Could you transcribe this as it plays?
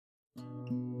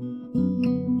Hello,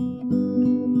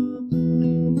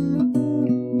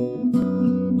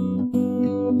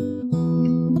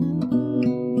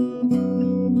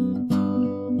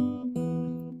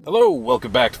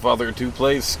 welcome back to FatherofTwo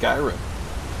Plays Skyrim.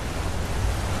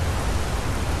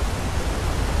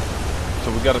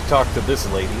 So we gotta talk to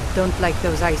this lady. Don't like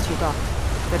those eyes you got.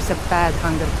 There's a bad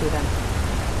hunger to them.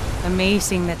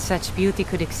 Amazing that such beauty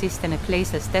could exist in a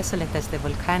place as desolate as the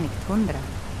volcanic tundra.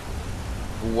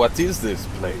 What is this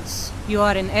place? You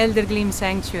are in Eldergleam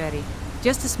Sanctuary.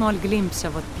 Just a small glimpse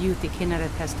of what beauty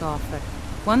Kinneret has to offer.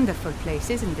 Wonderful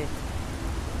place, isn't it?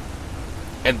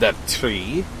 And that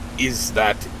tree? Is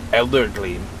that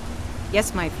Eldergleam?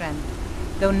 Yes, my friend.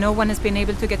 Though no one has been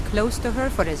able to get close to her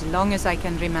for as long as I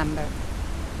can remember.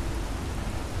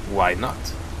 Why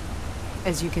not?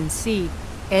 As you can see,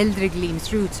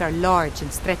 Eldergleam's roots are large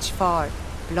and stretch far,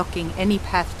 blocking any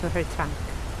path to her trunk.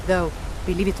 Though,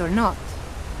 believe it or not,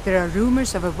 there are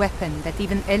rumors of a weapon that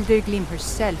even Eldergleam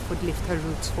herself would lift her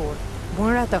roots for,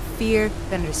 more out of fear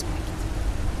than respect.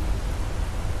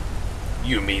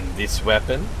 You mean this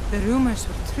weapon? The rumors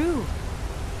were true.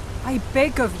 I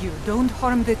beg of you, don't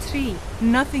harm the tree.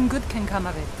 Nothing good can come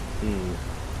of it.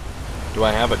 Do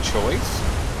I have a choice?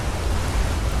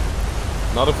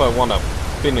 Not if I want to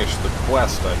finish the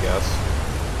quest, I guess.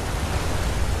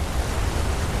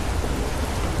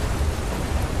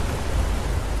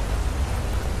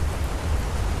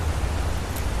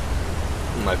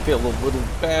 I feel a little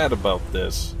bad about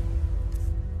this.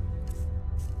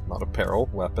 Not apparel,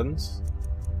 weapons.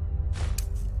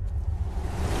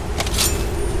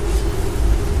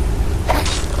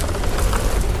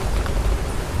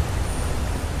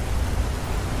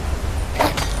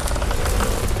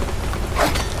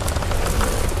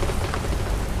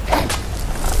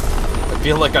 I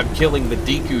feel like I'm killing the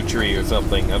Deku tree or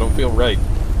something. I don't feel right.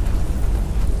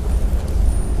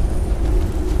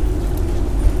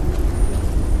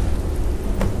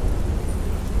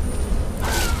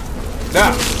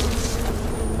 Now!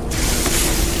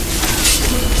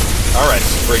 Alright,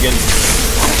 Spriggan.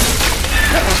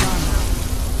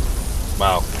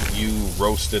 Wow, you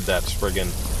roasted that, Spriggan.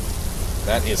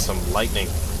 That is some lightning.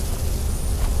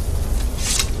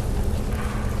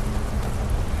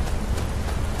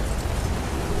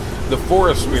 The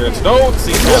forest spirits don't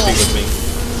seem happy with me.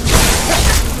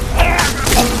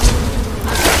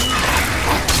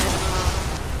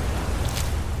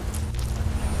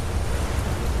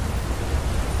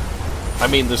 I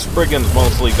mean, the Spriggans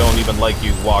mostly don't even like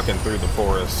you walking through the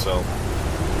forest, so...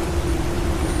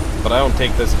 But I don't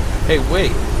take this... Hey,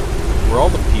 wait! Were all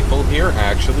the people here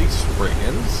actually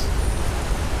Spriggans?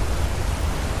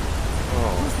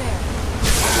 Oh. Who's there?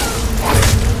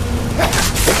 I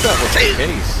think that was the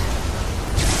case.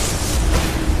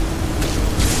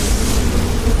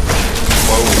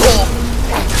 Whoa.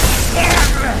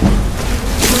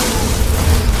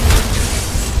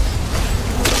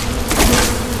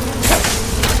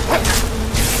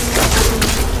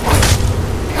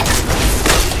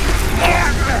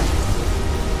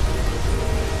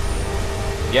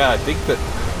 Yeah, I think that...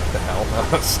 What the hell?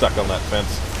 I'm stuck on that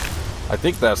fence. I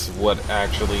think that's what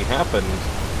actually happened.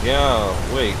 Yeah,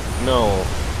 wait, no.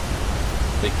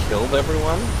 They killed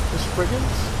everyone? The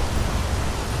Spriggans?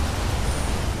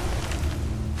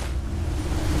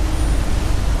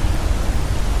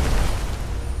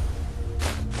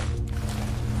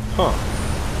 Huh.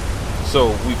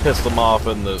 So, we pissed them off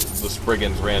and the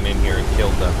Spriggans ran in here and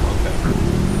killed them. Okay.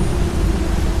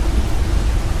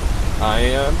 I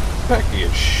am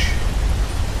peckish.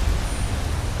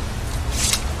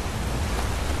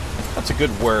 That's a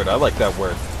good word. I like that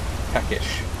word.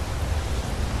 Peckish.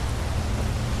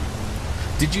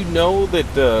 Did you know that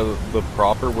the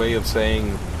proper way of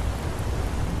saying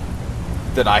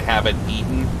that I haven't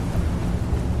eaten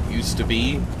used to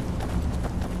be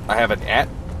I haven't ate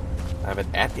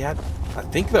yet? I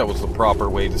think that was the proper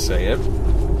way to say it.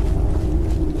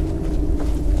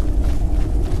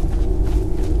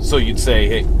 So you'd say,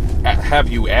 hey, have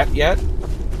you ate yet?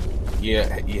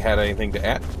 Yeah, you had anything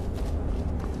to eat?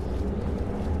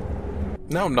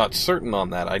 No, I'm not certain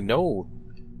on that. I know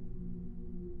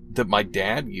that my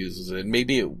dad uses it.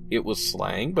 Maybe it was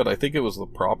slang, but I think it was the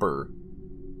proper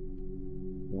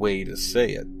way to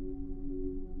say it.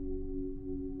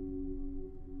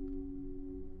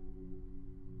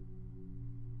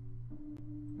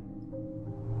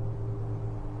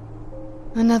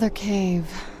 Another cave.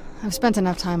 I've spent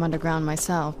enough time underground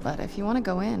myself, but if you want to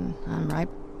go in, I'm right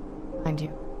behind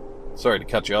you. Sorry to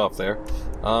cut you off there.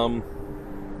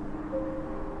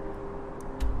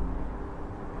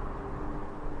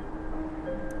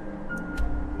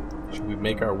 Should we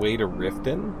make our way to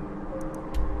Riften?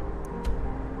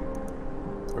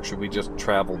 Or should we just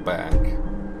travel back?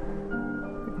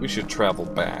 I think we should travel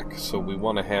back. So we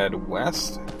want to head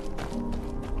west.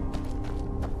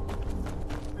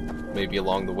 Maybe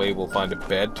along the way we'll find a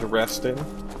bed to rest in.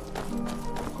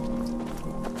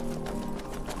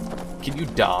 Can you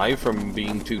die from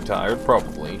being too tired?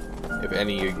 Probably. If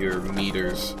any of your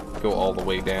meters go all the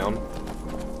way down.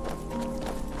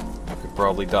 You could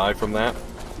probably die from that.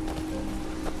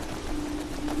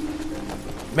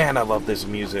 Man, I love this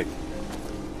music.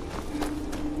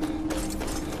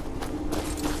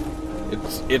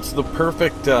 It's the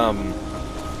perfect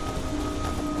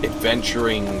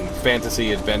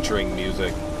fantasy adventuring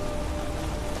music.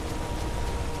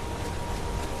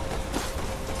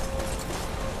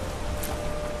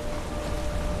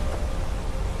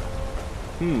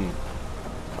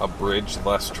 A bridge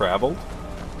less traveled?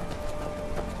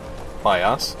 By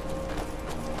us?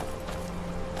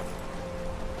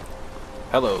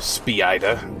 Hello,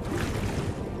 Spider.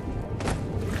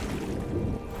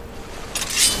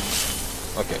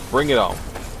 Okay, bring it on.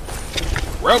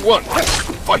 Round one!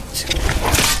 Fight!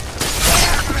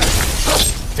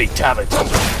 Fatality!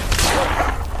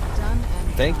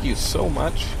 Thank you so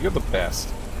much. You're the best.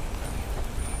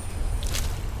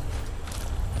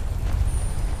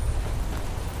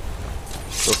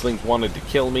 Those things wanted to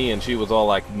kill me, and she was all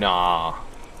like, nah.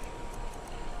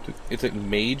 Is it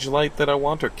mage light that I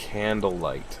want, or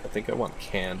candlelight? I think I want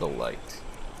candlelight.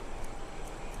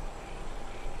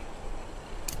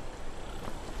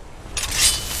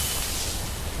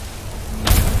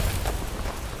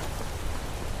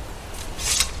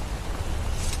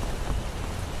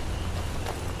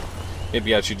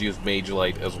 Maybe I should use mage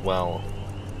light as well.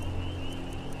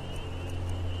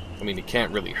 I mean, it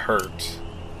can't really hurt.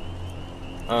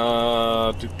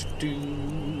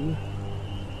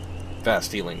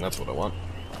 Fast healing, that's what I want.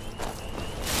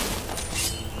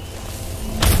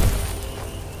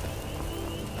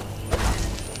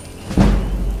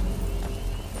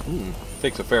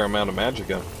 Takes a fair amount of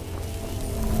magicka.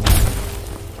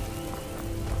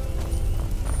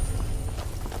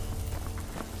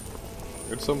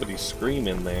 Heard somebody scream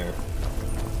in there.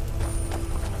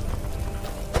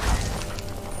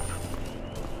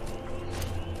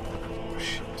 Oh,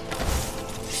 shit.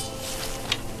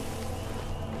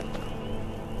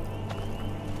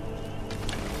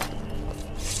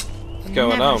 What's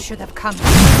going on? Should have come.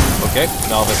 Okay,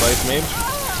 novice ice mage.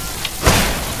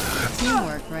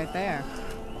 Teamwork right there.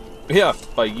 Yeah,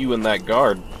 by you and that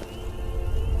guard.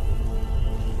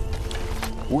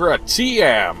 We're a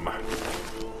TM.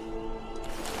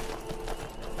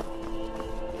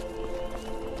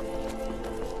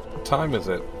 What time is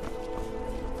it?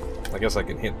 I guess I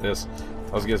can hit this.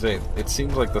 I was gonna say, it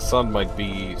seems like the sun might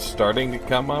be starting to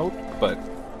come out, but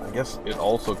I guess it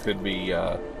also could be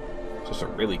just a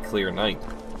really clear night.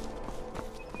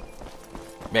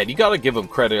 Man, you gotta give them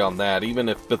credit on that. Even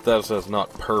if Bethesda's not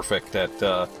perfect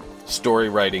at story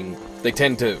writing, they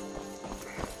tend to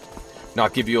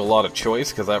not give you a lot of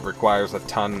choice, because that requires a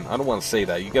ton... I don't want to say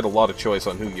that. You get a lot of choice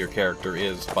on who your character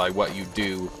is by what you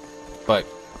do, but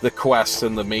the quests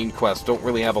and the main quests don't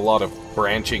really have a lot of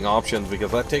branching options,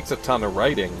 because that takes a ton of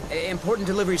writing. Important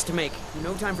deliveries to make.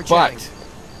 No time for chatting. But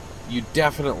you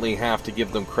definitely have to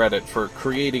give them credit for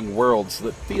creating worlds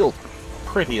that feel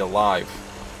pretty alive.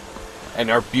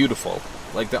 And are beautiful.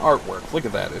 Like the artwork. Look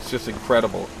at that. It's just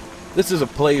incredible. This is a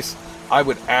place I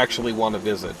would actually want to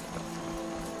visit.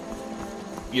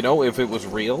 You know, if it was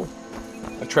real,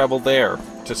 I'd travel there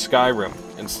to Skyrim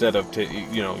instead of to,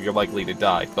 you know, you're likely to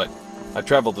die, but I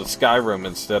traveled to Skyrim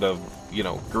instead of, you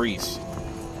know, Greece.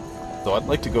 So I'd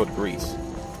like to go to Greece.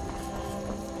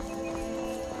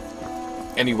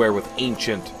 Anywhere with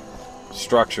ancient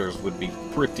structures would be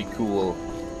pretty cool.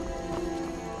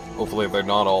 Hopefully they're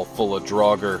not all full of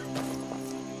Draugr.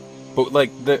 But,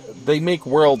 like, they make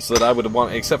worlds that I would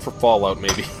want, except for Fallout,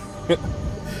 maybe.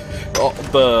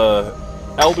 The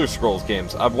Elder Scrolls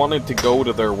games, I've wanted to go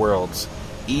to their worlds,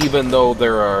 even though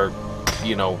there are,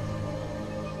 you know,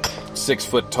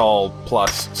 6-foot-tall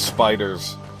plus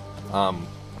spiders,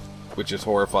 which is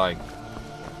horrifying.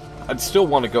 I'd still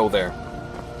want to go there,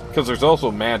 because there's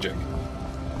also magic.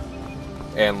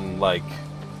 And, like,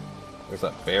 there's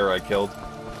that bear I killed.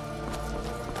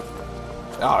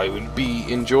 Ah, it would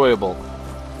be enjoyable.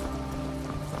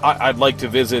 I'd like to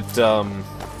visit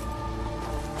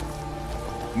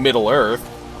Middle-earth,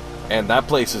 and that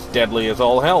place is deadly as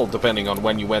all hell, depending on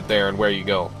when you went there and where you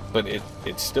go. But it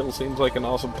still seems like an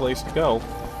awesome place to go.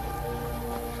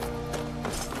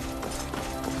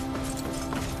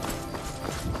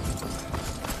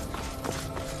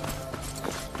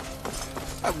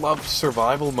 I love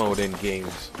survival mode in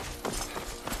games.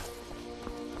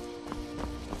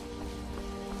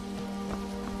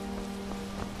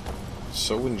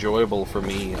 so enjoyable for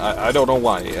me. I don't know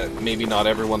why. Maybe not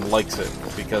everyone likes it,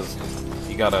 because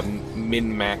you gotta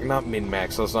min-max... Not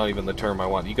min-max, that's not even the term I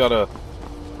want. You gotta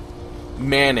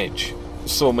manage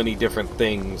so many different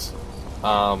things.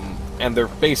 And they're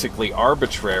basically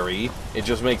arbitrary. It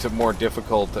just makes it more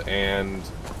difficult, and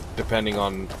depending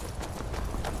on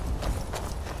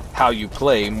how you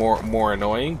play, more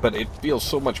annoying, but it feels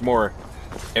so much more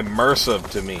immersive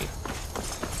to me.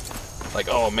 Like,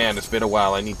 oh man, it's been a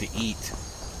while, I need to eat.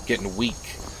 Getting weak.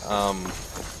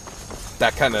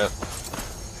 That kind of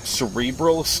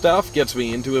cerebral stuff gets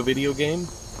me into a video game.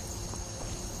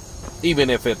 Even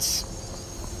if it's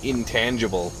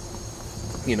intangible.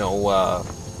 You know,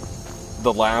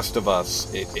 The Last of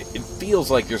Us, it feels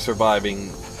like you're surviving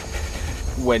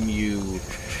when you...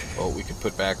 Oh, we could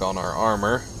put back on our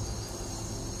armor.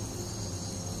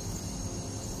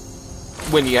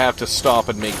 When you have to stop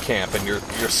and make camp, and you're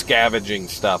scavenging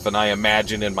stuff, and I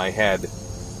imagine in my head...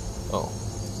 Oh.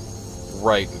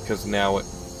 Right, because now it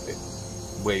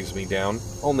weighs me down.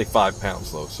 Only 5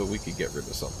 pounds, though, so we could get rid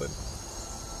of something.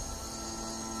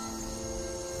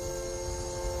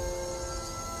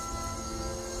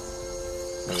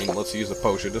 I mean, let's use a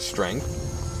potion of strength.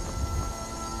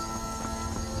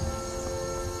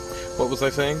 What was I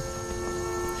saying?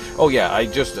 Oh yeah, I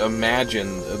just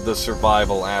imagine the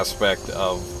survival aspect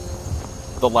of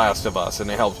The Last of Us,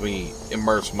 and it helps me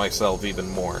immerse myself even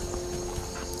more.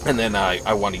 And then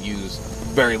I want to use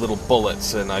very little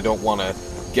bullets, and I don't want to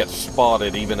get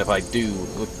spotted even if I do,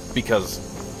 because,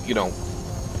 you know,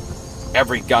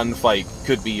 every gunfight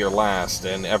could be your last,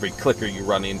 and every clicker you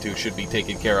run into should be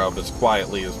taken care of as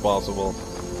quietly as possible.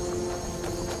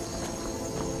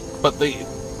 But the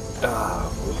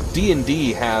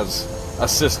D&D has a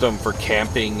system for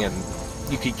camping, and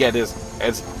you could get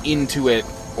as into it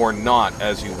or not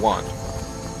as you want.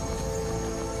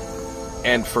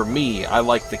 And for me, I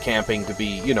like the camping to be,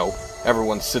 you know,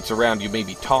 everyone sits around, you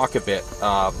maybe talk a bit,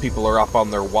 people are up on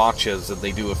their watches, and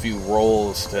they do a few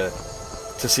rolls to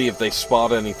see if they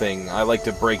spot anything. I like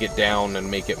to break it down and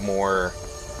make it more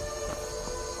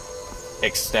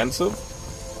extensive.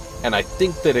 And I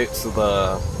think that it's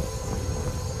the...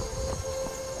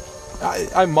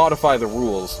 I modify the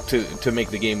rules to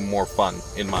make the game more fun,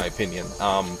 in my opinion.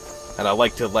 And I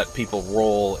like to let people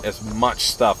roll as much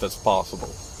stuff as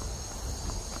possible.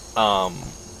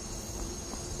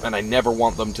 And I never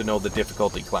want them to know the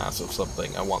difficulty class of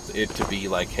something. I want it to be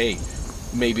like, hey,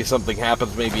 maybe something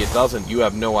happens, maybe it doesn't. You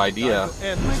have no idea.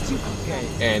 And,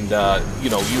 you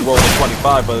know, you rolled a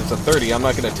 25, but it's a 30. I'm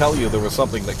not going to tell you there was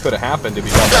something that could have happened if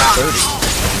you got that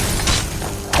 30.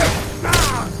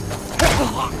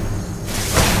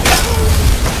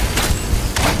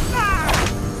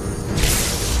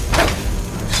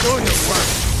 Show your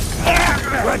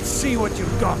work. Let's see what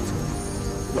you've got.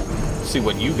 See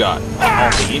what you got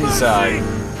on the inside.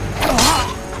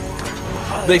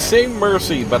 They say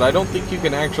mercy, but I don't think you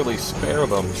can actually spare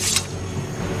them.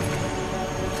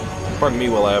 Pardon me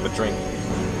while I have a drink.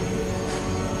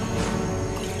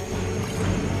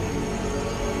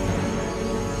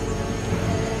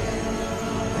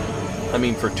 I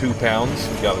mean, for 2 pounds,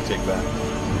 you gotta take that.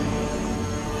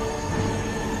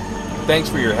 Thanks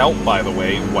for your help, by the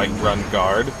way, Whiterun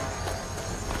Guard.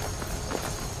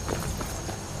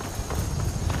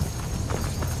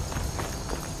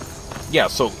 Yeah,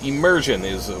 so immersion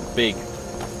is a big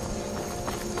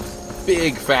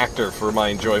factor for my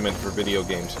enjoyment for video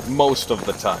games, most of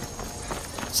the time.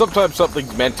 Sometimes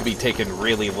something's meant to be taken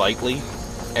really lightly,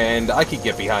 and I could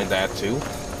get behind that too.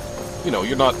 You know,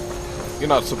 you're not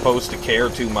supposed to care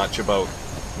too much about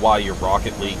why your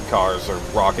Rocket League cars are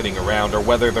rocketing around, or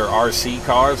whether they're RC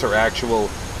cars or actual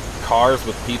cars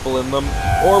with people in them,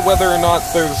 or whether or not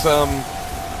there's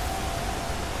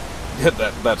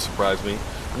that surprised me.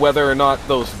 Whether or not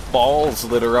those balls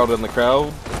that are out in the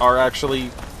crowd are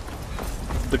actually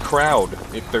the crowd.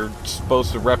 If they're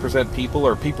supposed to represent people,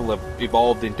 or people have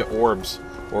evolved into orbs,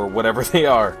 or whatever they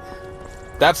are.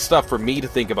 That's stuff for me to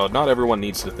think about. Not everyone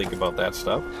needs to think about that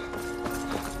stuff.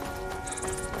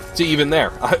 See, even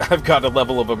there, I've got a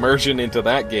level of immersion into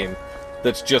that game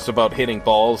that's just about hitting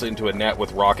balls into a net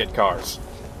with rocket cars.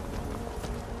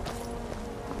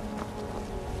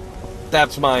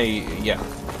 That's my... yeah.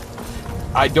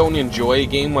 I don't enjoy a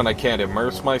game when I can't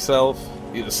immerse myself.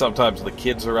 Sometimes the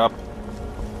kids are up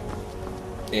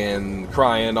and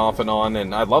crying off and on,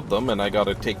 and I love them, and I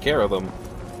gotta take care of them.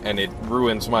 And it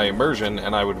ruins my immersion,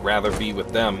 and I would rather be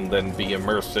with them than be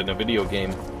immersed in a video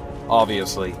game,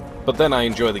 obviously. But then I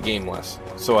enjoy the game less,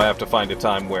 so I have to find a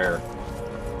time where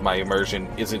my immersion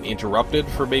isn't interrupted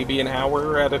for maybe an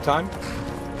hour at a time.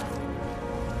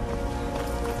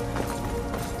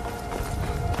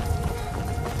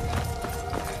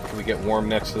 get warm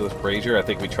next to this brazier? I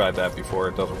think we tried that before.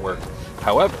 It doesn't work.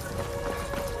 However,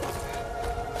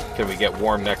 can we get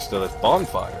warm next to this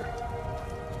bonfire?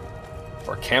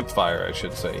 Or campfire, I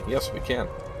should say. Yes, we can.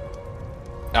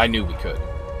 I knew we could.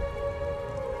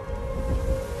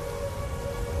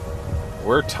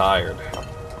 We're tired.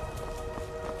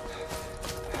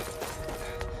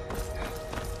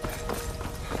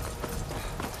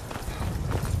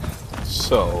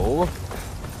 So,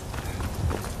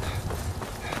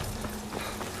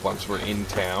 once we're in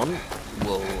town,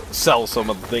 we'll sell some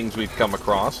of the things we've come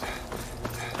across.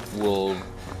 We'll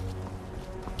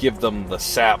give them the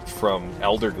sap from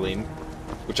Eldergleam,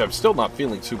 which I'm still not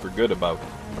feeling super good about.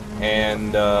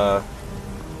 And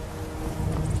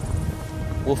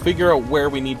we'll figure out where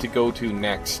we need to go to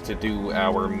next to do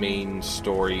our main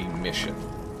story mission.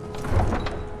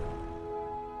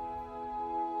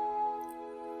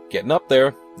 Getting up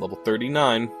there, level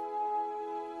 39.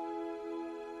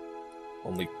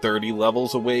 Only 30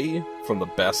 levels away from the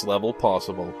best level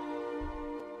possible.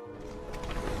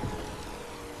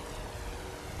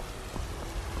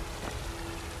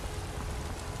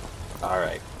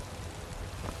 Alright.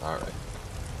 Alright.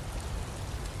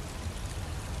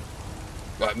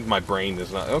 My brain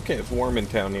is not... Okay, it's warm in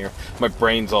town here. My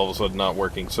brain's all of a sudden not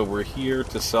working, so we're here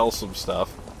to sell some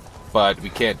stuff, but we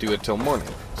can't do it till morning.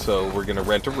 So we're gonna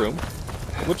rent a room,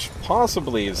 which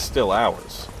possibly is still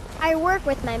ours. I work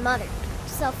with my mother.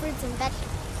 Sell fruits and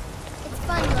vegetables. It's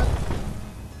fun, look.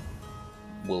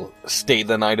 We'll stay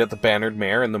the night at the Bannered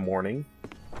Mare in the morning.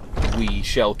 We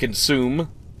shall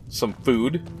consume some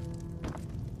food.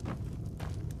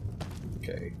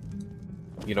 Okay.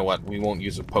 You know what? We won't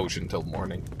use a potion till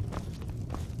morning.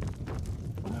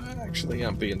 Actually,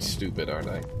 I'm being stupid, aren't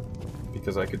I?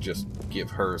 Because I could just give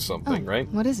her something, right?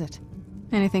 What is it?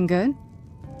 Anything good?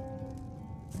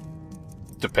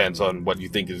 Depends on what you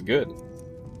think is good.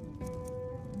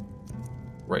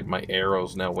 Right, my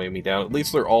arrows now weigh me down. At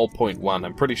least they're all 0.1.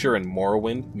 I'm pretty sure in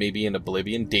Morrowind, maybe in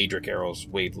Oblivion, Daedric arrows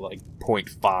weighed like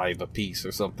 0.5 a piece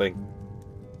or something.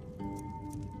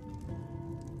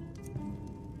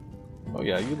 Oh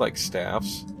yeah, you like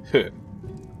staffs.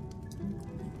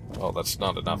 Oh, that's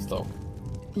not enough though.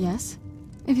 Yes?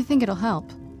 If you think it'll help.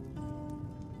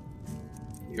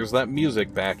 Here's that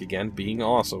music back again, being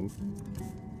awesome.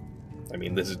 I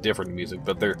mean, this is different music,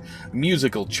 but their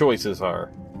musical choices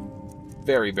are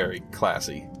very, very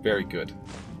classy. Very good.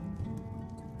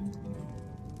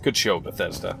 Good show,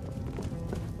 Bethesda.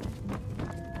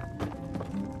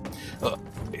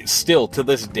 Still, to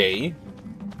this day...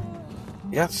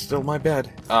 Yeah, it's still my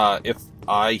bed. If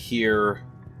I hear...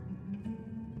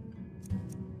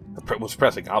 I was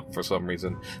pressing up for some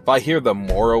reason. If I hear the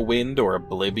Morrowind or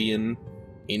Oblivion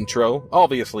intro,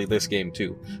 obviously this game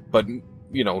too, but,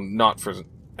 you know, not for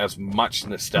as much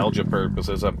nostalgia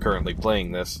purposes I'm currently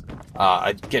playing this,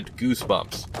 I get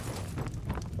goosebumps.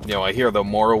 You know, I hear the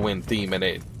Morrowind theme and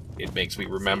it makes me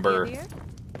remember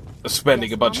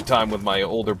spending a bunch of time with my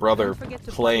older brother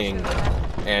playing,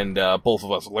 and both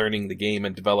of us learning the game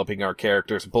and developing our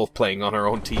characters, both playing on our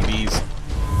own TVs.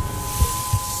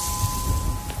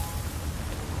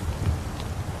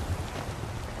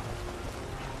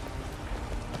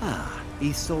 Ah,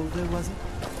 Isolde, was it?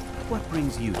 What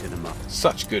brings you to the market?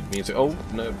 Such good music. Oh,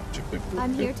 no.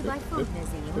 I'm here to buy food,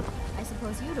 Nazim. I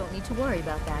suppose you don't need to worry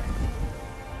about that.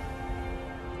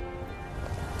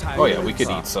 Oh yeah, we could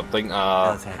eat something.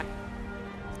 Not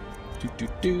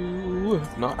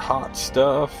hot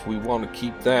stuff. We want to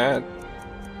keep that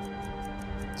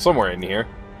somewhere in here.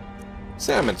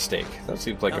 Salmon steak. That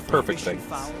seems like a perfect thing.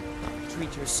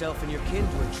 Treat yourself and your kin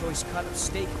to a choice cut of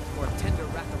steak or a tender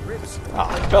rack of ribs.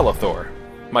 Ah, Bellathor,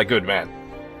 my good man.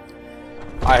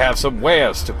 I have some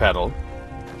wares to peddle.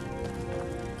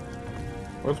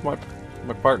 Where's my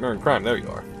partner in crime? There you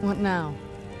are. What now?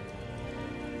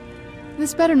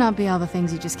 This better not be all the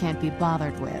things you just can't be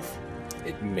bothered with.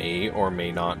 It may or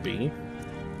may not be.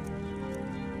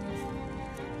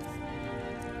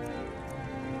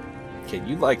 Okay,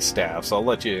 you like staffs. I'll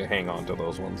let you hang on to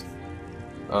those ones.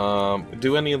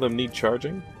 Do any of them need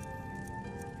charging?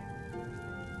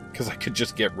 Because I could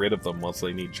just get rid of them once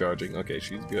they need charging. Okay,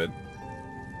 she's good.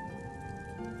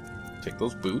 Take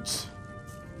those boots.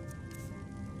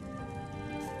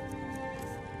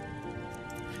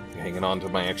 Hanging on to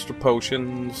my extra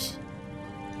potions.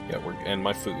 Yeah, and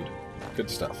my food. Good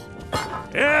stuff.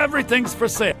 Everything's for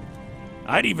sale.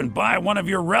 I'd even buy one of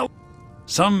your relics.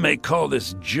 Some may call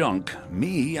this junk.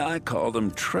 Me, I call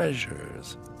them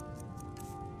treasures.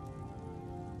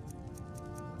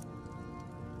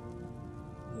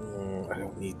 I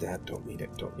don't need that. Don't need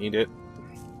it. Don't need it.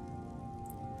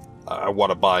 I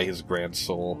want to buy his Grand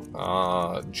Soul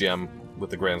gem with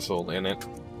the Grand Soul in it.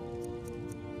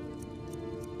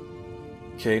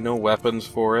 Okay, no weapons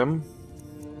for him.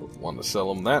 Want to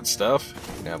sell him that stuff.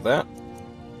 You can have that.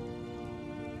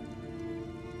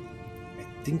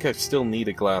 I think I still need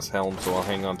a glass helm, so I'll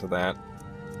hang on to that.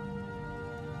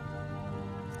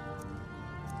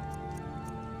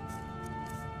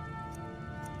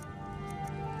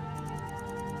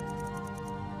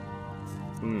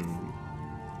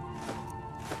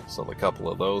 Sell a couple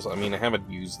of those. I mean, I haven't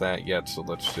used that yet, so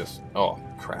let's just... Oh,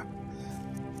 crap.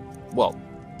 Well,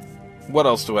 what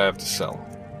else do I have to sell?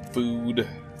 Food.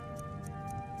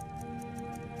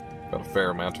 Got a fair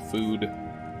amount of food.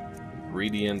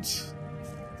 Ingredients.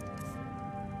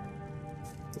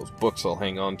 Those books I'll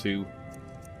hang on to.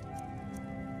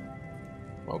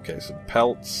 Okay, some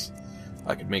pelts.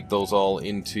 I could make those all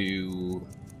into...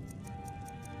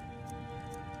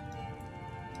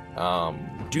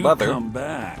 Do leather. come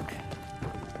back.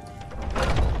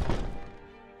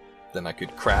 Then I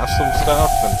could craft some stuff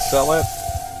and sell it.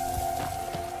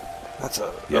 That's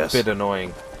a bit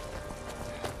annoying.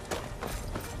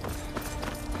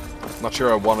 Not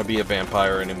sure I want to be a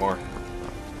vampire anymore.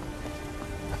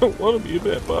 I don't want to be a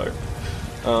vampire.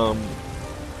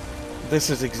 This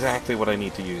is exactly what I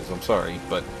need to use. I'm sorry,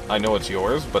 but I know it's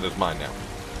yours, but it's mine now.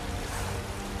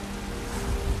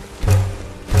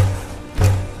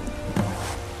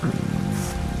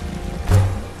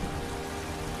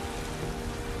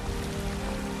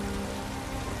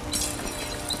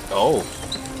 Oh.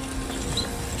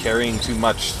 Carrying too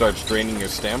much starts draining your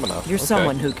stamina. You're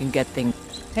someone who can get things.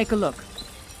 Take a look.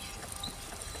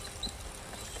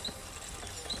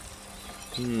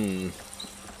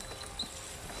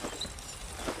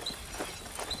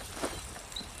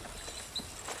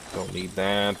 Don't need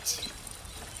that.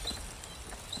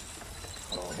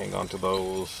 I'll hang on to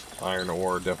those. Iron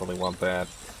ore, definitely want that.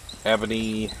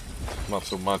 Ebony, not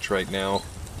so much right now.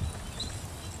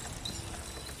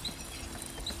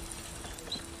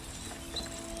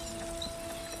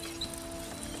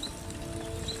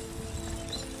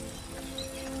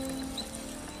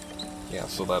 Yeah,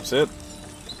 so that's it.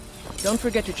 Don't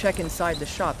forget to check inside the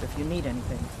shop if you need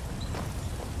anything.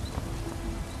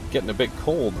 Getting a bit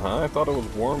cold, huh? I thought it was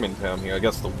warm in town here. I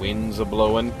guess the winds are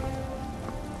blowing.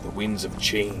 The winds of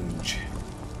change.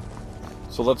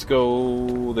 So let's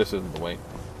go... This isn't the way.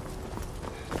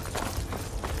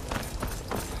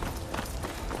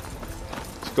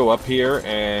 Let's go up here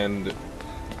and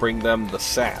bring them the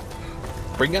sap.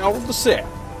 Bring out the sap.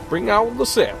 Bring out the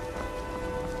sap.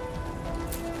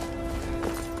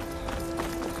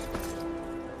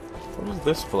 What is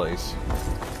this place?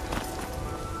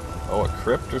 Oh, a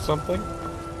crypt or something?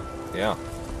 Yeah.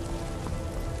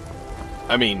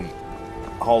 I mean,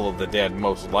 Hall of the Dead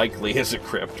most likely is a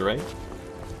crypt, right?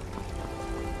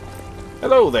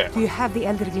 Hello there! Do you have the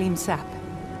Elder Gleam sap?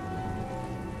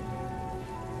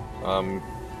 Why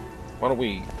don't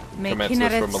we May commence this from a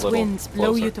Kinnared's little winds blow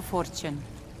closer? you to fortune.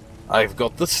 I've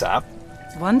got the sap.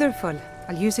 Wonderful.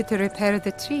 I'll use it to repair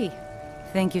the tree.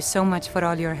 Thank you so much for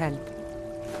all your help.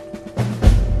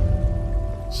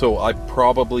 So I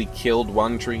probably killed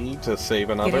one tree to save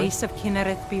another? Grace of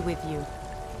Kinnared be with you.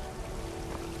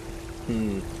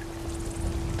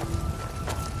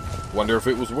 Wonder if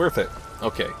it was worth it.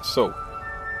 Okay, so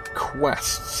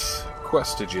quests.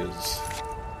 Questages.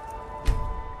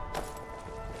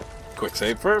 Quick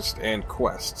save first, and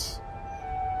quests.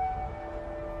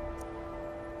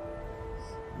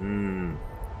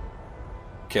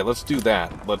 Okay, let's do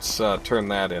that. Let's turn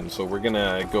that in. So we're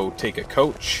gonna go take a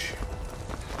coach,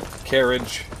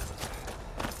 carriage,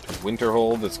 to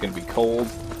Winterhold. It's gonna be cold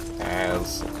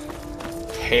as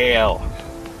hell,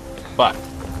 but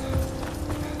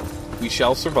we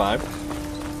shall survive.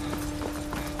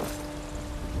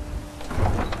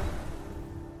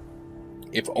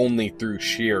 If only through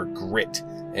sheer grit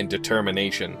and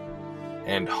determination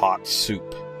and hot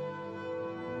soup.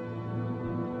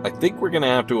 I think we're gonna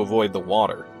have to avoid the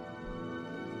water.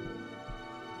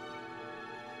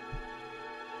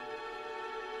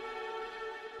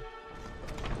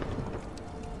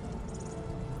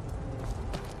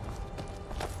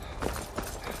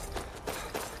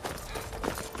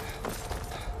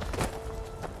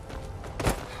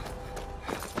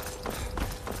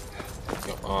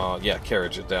 Yeah,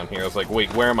 carriage is down here. I was like,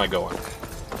 wait, where am I going?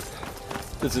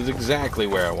 This is exactly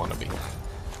where I want to be.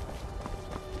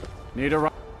 Need a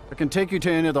ride? I can take you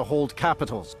to any of the hold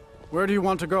capitals. Where do you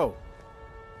want to go?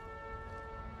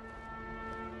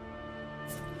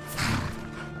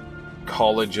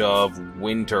 College of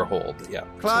Winterhold. Yeah.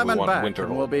 Climb so and back, Winterhold.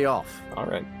 and we'll be off. All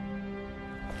right.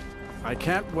 I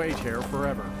can't wait here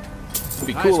forever.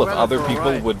 It'd be cool if other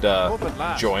people would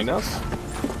join us.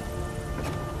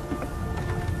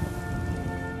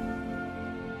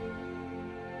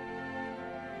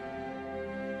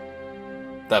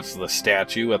 That's the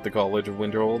statue at the College of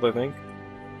Winterhold, I think.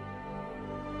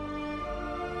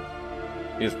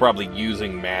 He's probably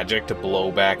using magic to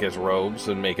blow back his robes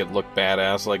and make it look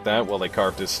badass like that while they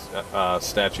carved his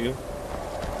statue.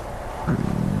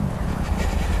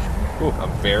 Ooh,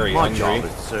 I'm very hungry. Job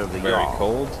is to serve the very Jarl,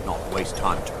 cold. not waste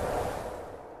time to.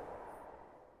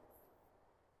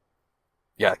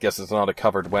 Yeah, I guess it's not a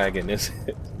covered wagon, is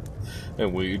it?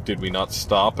 And did we not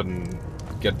stop and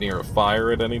get near a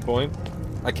fire at any point?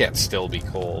 I can't still be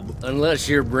cold. Unless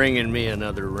you're bringing me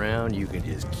another round, you can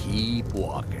just keep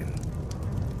walking.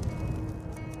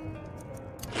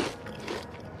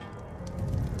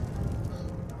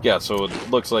 Yeah, so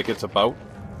it looks like it's about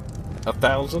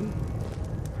 1,000.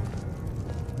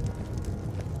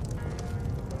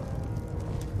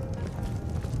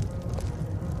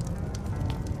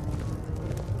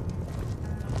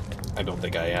 I don't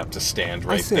think I have to stand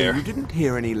right I say, there. You didn't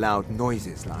hear any loud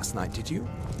noises last night, did you?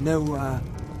 No,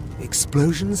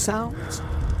 explosion sounds?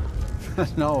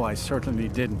 No, I certainly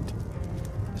didn't.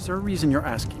 Is there a reason you're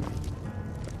asking me?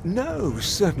 No,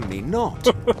 certainly not.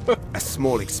 A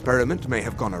small experiment may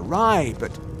have gone awry,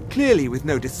 but clearly with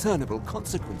no discernible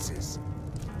consequences.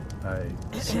 I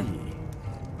see.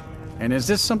 And is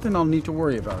this something I'll need to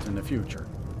worry about in the future?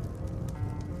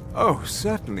 Oh,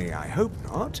 certainly, I hope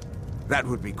not. That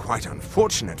would be quite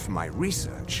unfortunate for my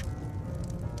research.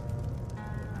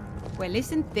 Well,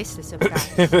 isn't this a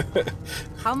surprise?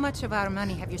 How much of our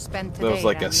money have you spent today? That was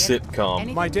like a Ranier?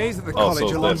 sitcom. My days at the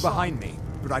college are long behind me,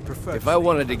 but I prefer. If I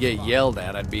wanted to get yelled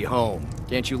at, I'd be home.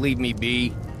 Can't you leave me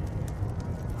be?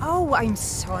 Oh, I'm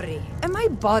sorry. Am I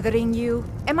bothering you?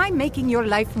 Am I making your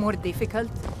life more difficult?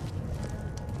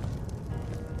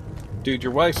 Dude,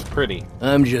 your wife's pretty.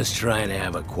 I'm just trying to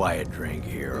have a quiet drink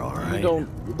here, alright? You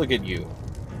don't... Look at you.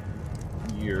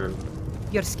 Your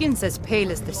skin's as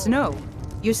pale as the snow.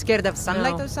 You scared of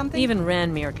sunlight or something? Even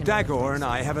Ranmir can... Dagor and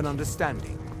I have an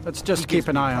understanding. Let's just keep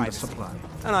an eye on the supply.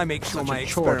 And I make sure my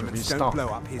experiments don't blow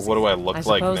up his... What do I look I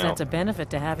like now? suppose that's a benefit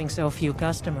to having so few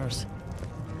customers.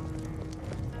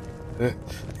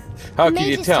 How can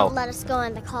you tell? Don't let us go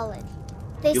into college.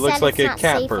 They He said looks like it's a not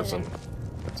cat safe person. in it.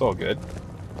 It's all good.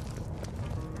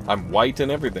 I'm white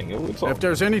and everything. It's all If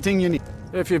there's anything you need,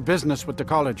 if you've business with the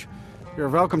college, you're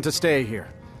welcome to stay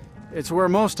here. It's where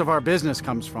most of our business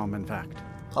comes from, in fact.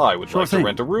 I would like to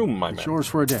rent a room, my man. It's yours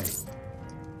for a day.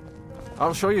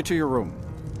 I'll show you to your room.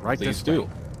 Right Please this way. do.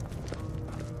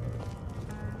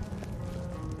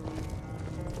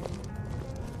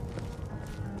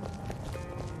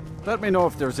 Let me know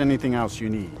if there's anything else you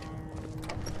need.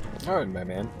 Alright, my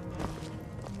man.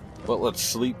 Well, let's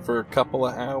sleep for a couple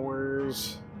of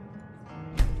hours.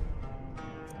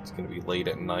 It's gonna be late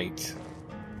at night.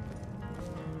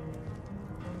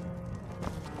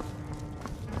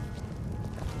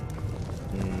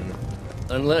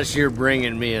 Unless you're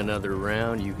bringing me another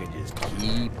round, you can just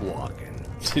keep walking.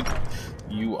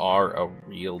 You are a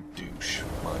real douche,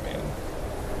 my man.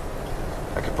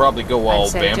 I could probably go all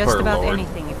I'd say vampire just about lord.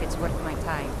 anything if it's worth my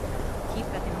time. Keep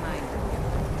that in mind.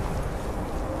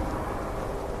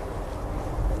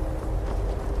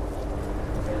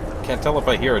 Can't tell if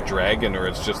I hear a dragon or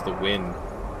it's just the wind.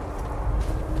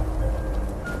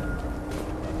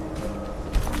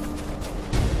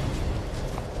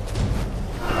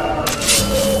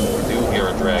 I do hear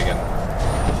a dragon.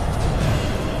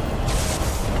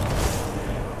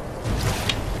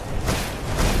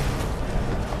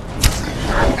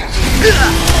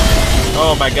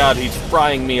 Oh my god, he's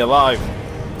frying me alive.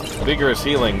 Vigorous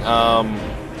healing.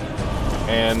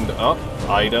 And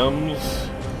items.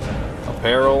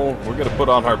 Apparel. We're gonna put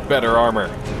on our better armor.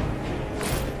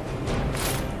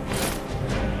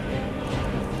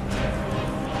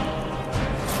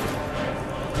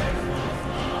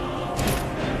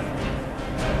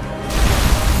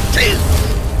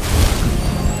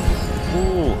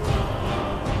 Ooh.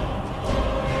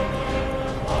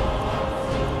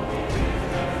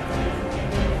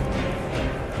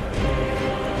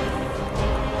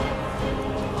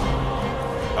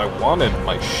 I wanted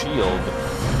my shield,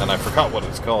 and I forgot what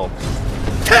it's called.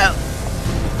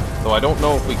 So I don't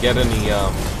know if we get any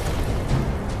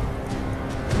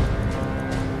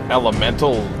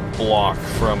elemental block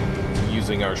from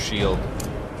using our shield.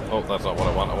 Oh, that's not what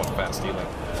I want. I want fast healing.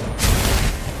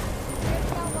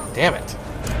 Damn it.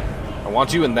 I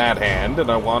want you in that hand,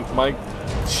 and I want my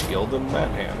shield in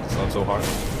that hand. It's not so hard.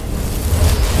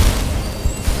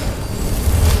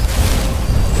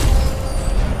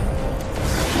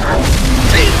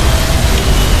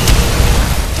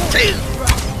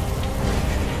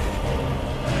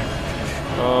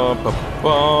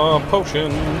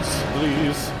 potions,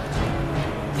 please.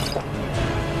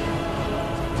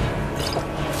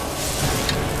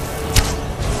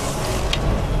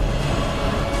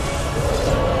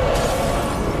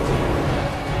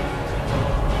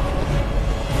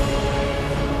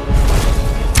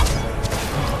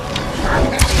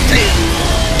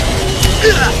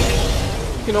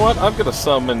 You know what? I'm gonna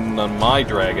summon my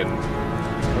dragon.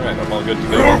 Alright, I'm all good to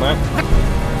go on that.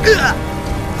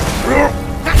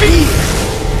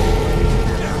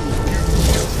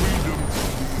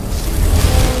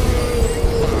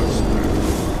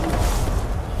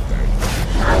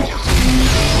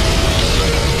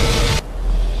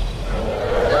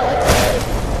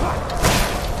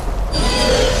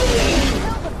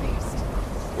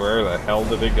 Where the hell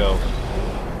did it go?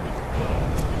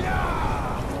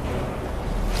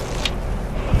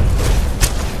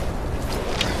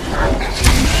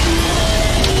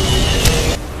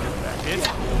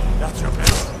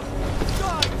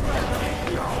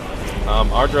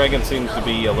 Our dragon seems to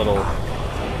be a little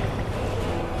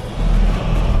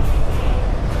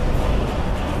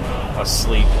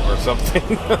asleep or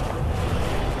something.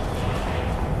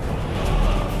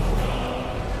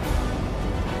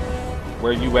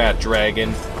 Where you at,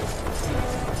 dragon?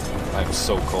 I'm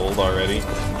so cold already.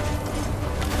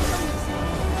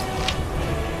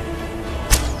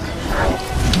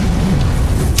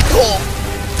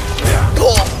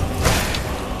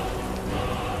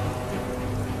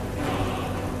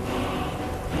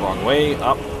 Wrong way,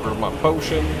 up for my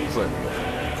potions. There we go.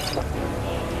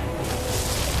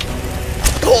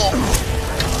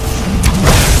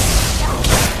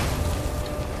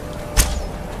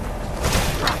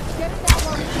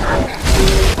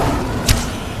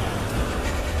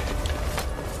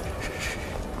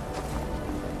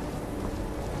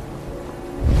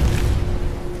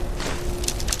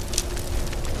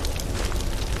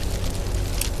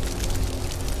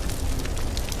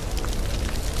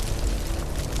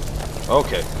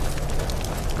 Okay.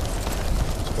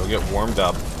 Let's go get warmed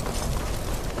up.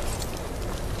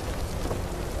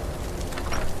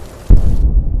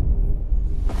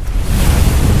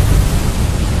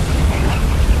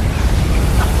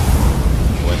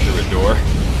 Went through a door.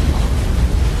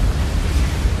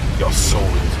 Your soul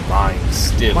is mine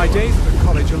still. My days at the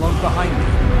college are long behind me,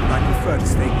 and I prefer to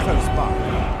stay close by.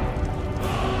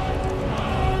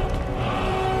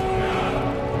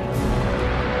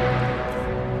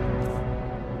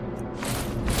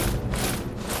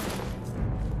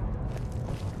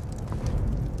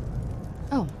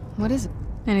 What is it?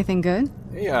 Anything good?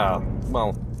 Yeah,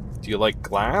 well, do you like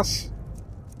glass?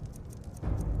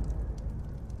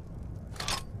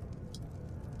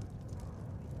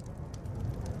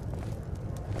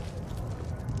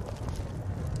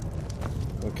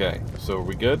 Okay, so are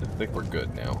we good? I think we're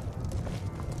good now.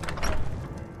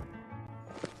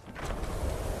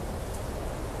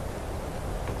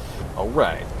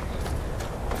 Alright.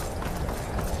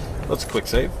 Let's quick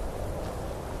save.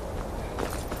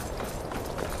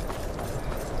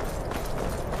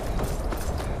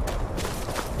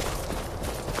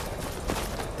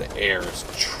 The air is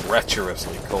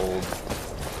treacherously cold.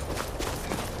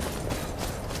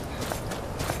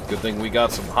 Good thing we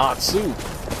got some hot soup.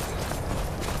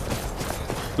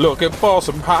 Looking for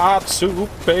some hot soup,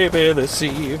 baby, this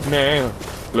evening.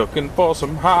 Looking for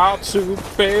some hot soup,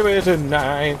 baby,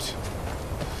 tonight.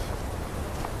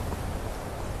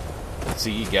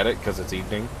 See, you get it? Because it's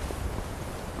evening.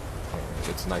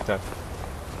 It's nighttime.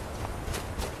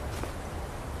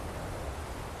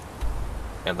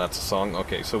 And that's a song?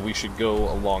 Okay, so we should go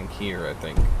along here, I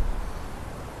think.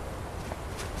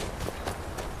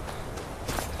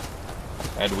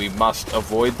 And we must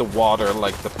avoid the water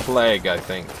like the plague, I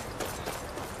think.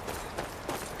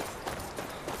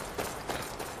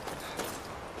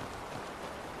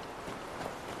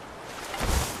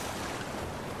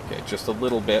 Okay, just a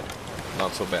little bit.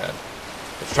 Not so bad. I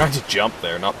was trying to jump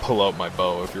there, not pull out my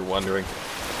bow, if you're wondering.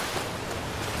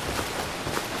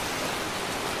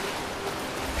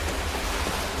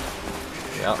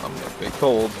 Yeah, I'm a bit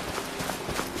cold.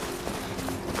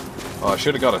 Oh, I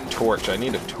should have got a torch. I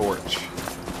need a torch.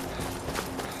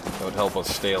 That would help us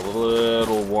stay a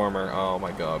little warmer. Oh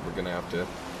my god, we're gonna have to...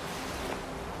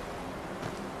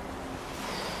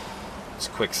 It's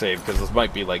a quick save, because this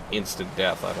might be like instant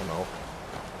death, I don't know.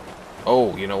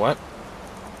 Oh, you know what?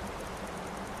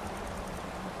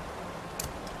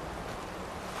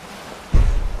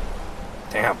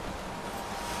 Damn.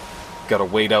 Gotta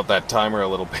wait out that timer a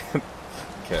little bit.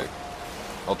 Okay.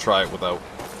 I'll try it without.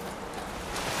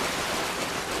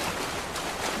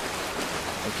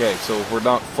 Okay, so if we're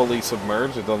not fully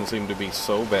submerged, it doesn't seem to be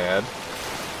so bad.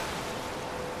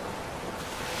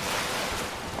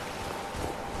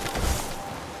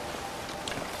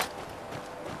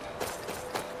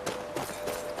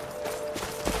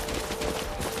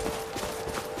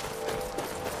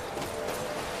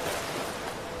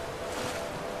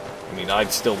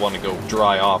 I'd still want to go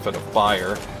dry off at a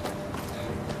fire.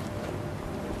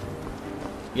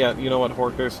 Yeah, you know what,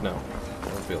 Horkers? No. I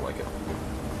don't feel like it.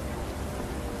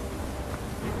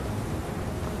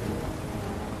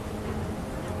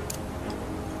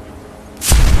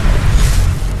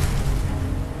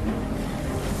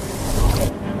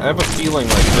 I have a feeling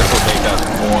like this will make us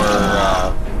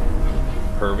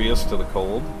more pervious to the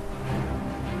cold.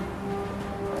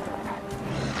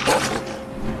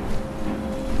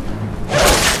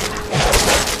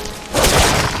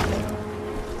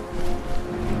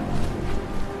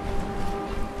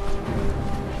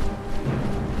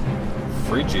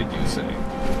 Frigid, you say?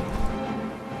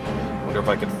 Wonder if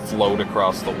I could float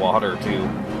across the water too.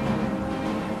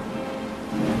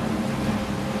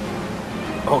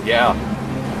 Oh yeah.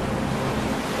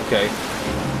 Okay.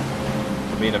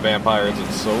 Being a vampire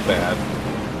isn't so bad.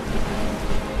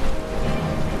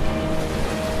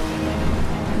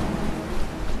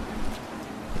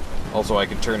 Also, I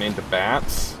can turn into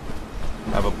bats.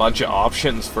 I have a bunch of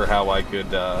options for how I could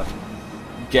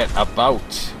get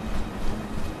about.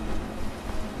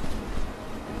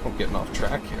 I'm getting off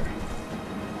track here.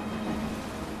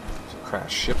 There's a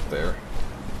crashed ship there.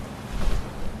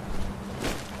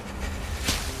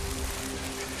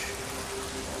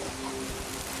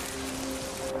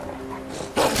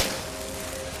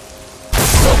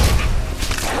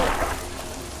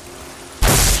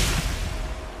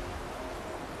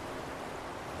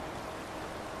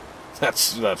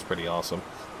 That's pretty awesome.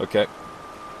 Okay.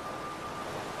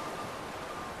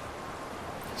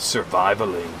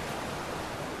 Survivaling.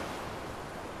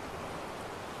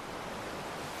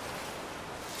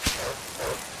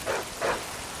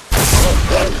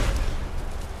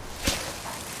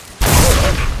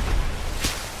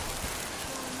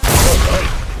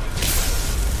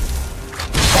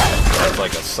 That's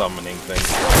like a summoning thing.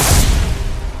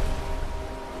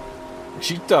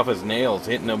 She's tough as nails,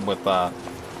 hitting him with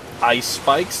ice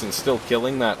spikes and still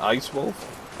killing that ice wolf.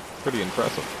 Pretty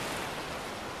impressive.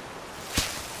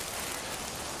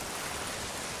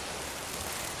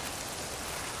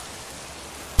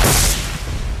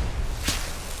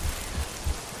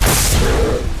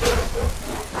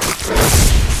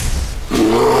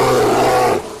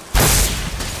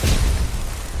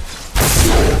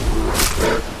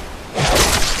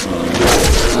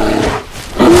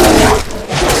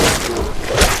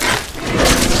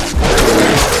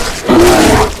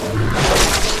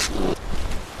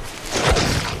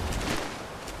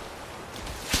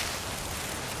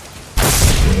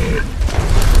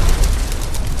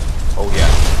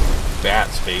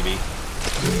 Baby.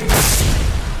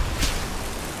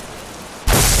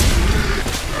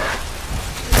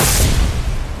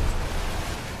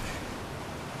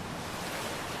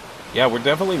 Yeah, we're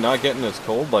definitely not getting as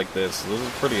cold like this. This is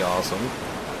pretty awesome.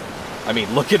 I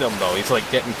mean, look at him though. He's like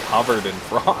getting covered in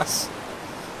frost.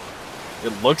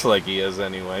 It looks like he is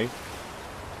anyway.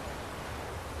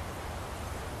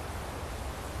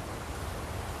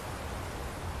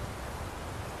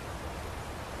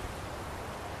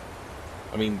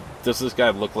 I mean, does this guy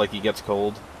look like he gets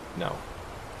cold? No.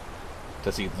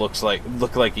 Does he look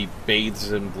like he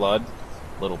bathes in blood?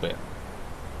 A little bit.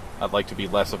 I'd like to be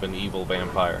less of an evil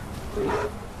vampire. Doesn't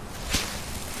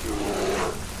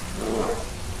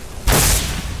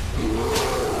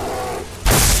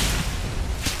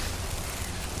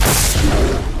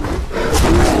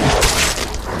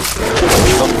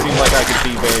seem like I could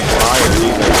be very tired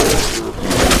either.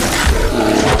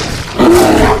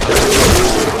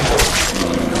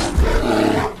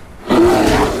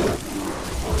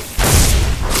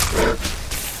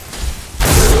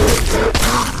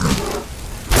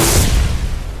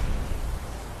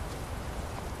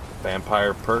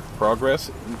 Vampire perk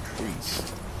progress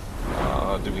increased.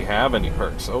 Do we have any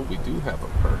perks? Oh, we do have a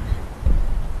perk.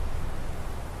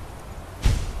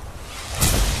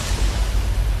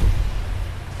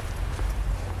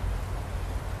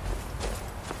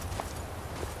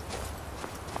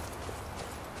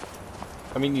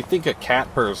 I mean, you'd think a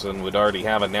cat person would already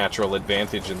have a natural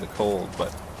advantage in the cold,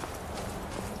 but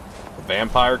a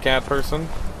vampire cat person?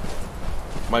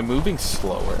 Am I moving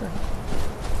slower?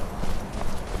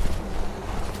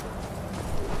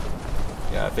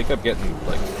 Yeah, I think I'm getting,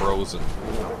 like, frozen.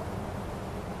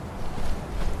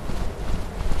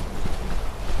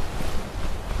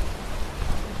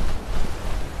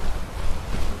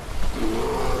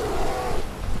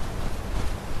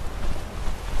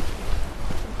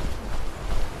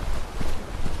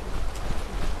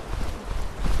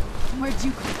 Where'd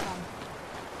you come from?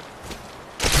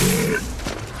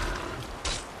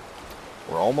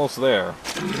 We're almost there.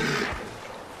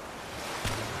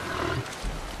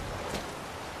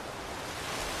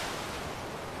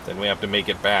 Then we have to make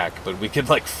it back, but we could,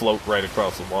 like, float right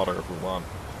across the water if we want.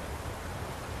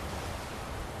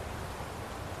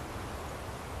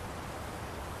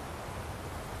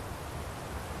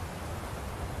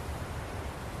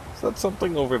 Is that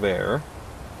something over there?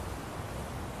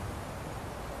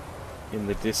 In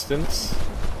the distance?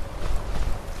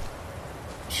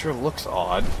 Sure looks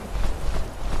odd.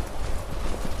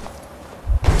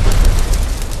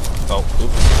 Oh,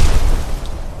 oops.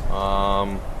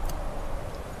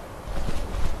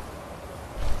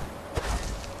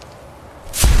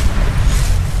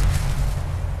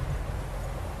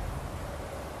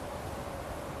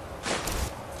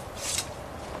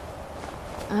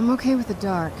 I'm okay with the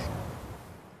dark.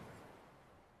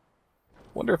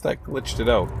 Wonder if that glitched it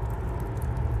out.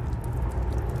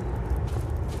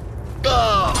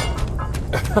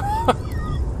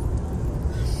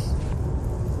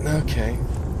 Okay.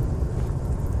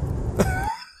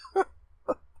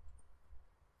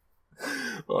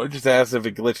 Well, I just asked if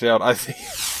it glitched out. I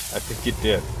think it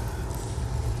did.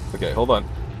 Okay, hold on.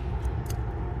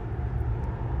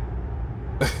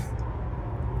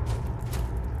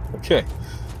 Okay.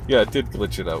 Yeah, it did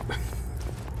glitch it out.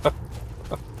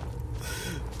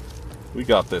 We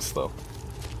got this, though.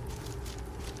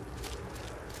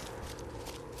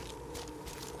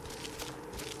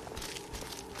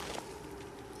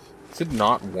 Is it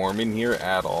not warm in here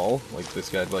at all? Like, this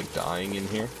guy's, like, dying in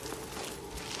here?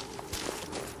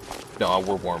 No,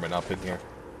 we're warming up in here.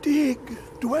 Dig,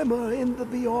 Dwemer in the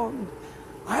beyond.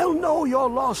 I'll know your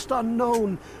lost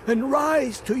unknown and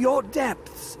rise to your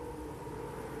depths.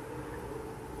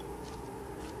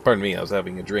 Pardon me, I was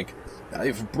having a drink.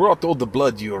 I've brought all the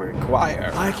blood you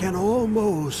require. I can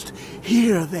almost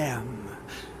hear them.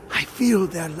 I feel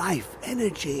their life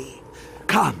energy.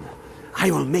 Come,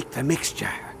 I will make the mixture.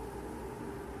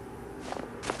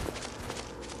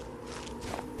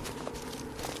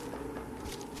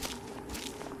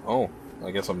 Oh,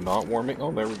 I guess I'm not warming.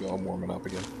 Oh, there we go. I'm warming up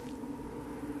again.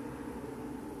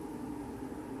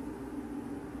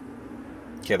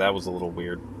 Okay, that was a little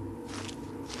weird.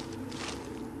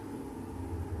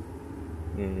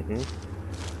 Mm-hmm.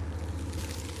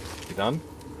 You done?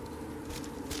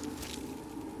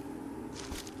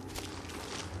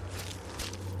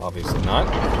 Obviously not.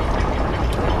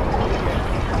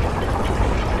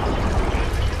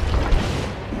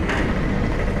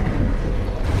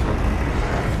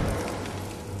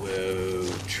 Whoa,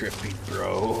 trippy,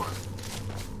 bro.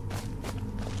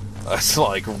 That's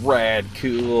like rad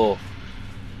cool.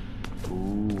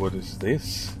 Ooh, what is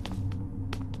this?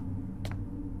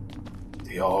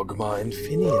 The Ogma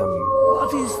Infinium.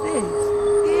 What is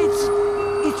this?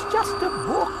 It's just a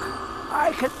book.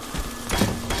 I can...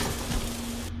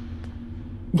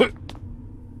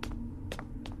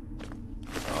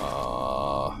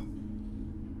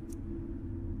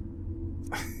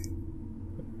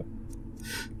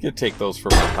 Could take those for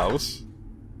my house.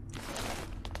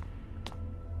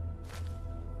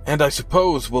 And I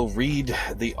suppose we'll read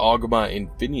the Ogma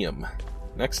Infinium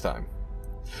next time.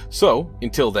 So,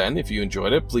 until then, if you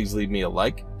enjoyed it, please leave me a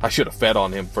like. I should have fed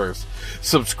on him first.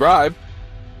 Subscribe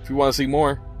if you want to see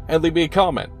more, and leave me a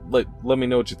comment. Let me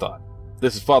know what you thought.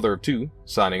 This is Father of Two,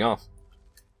 signing off.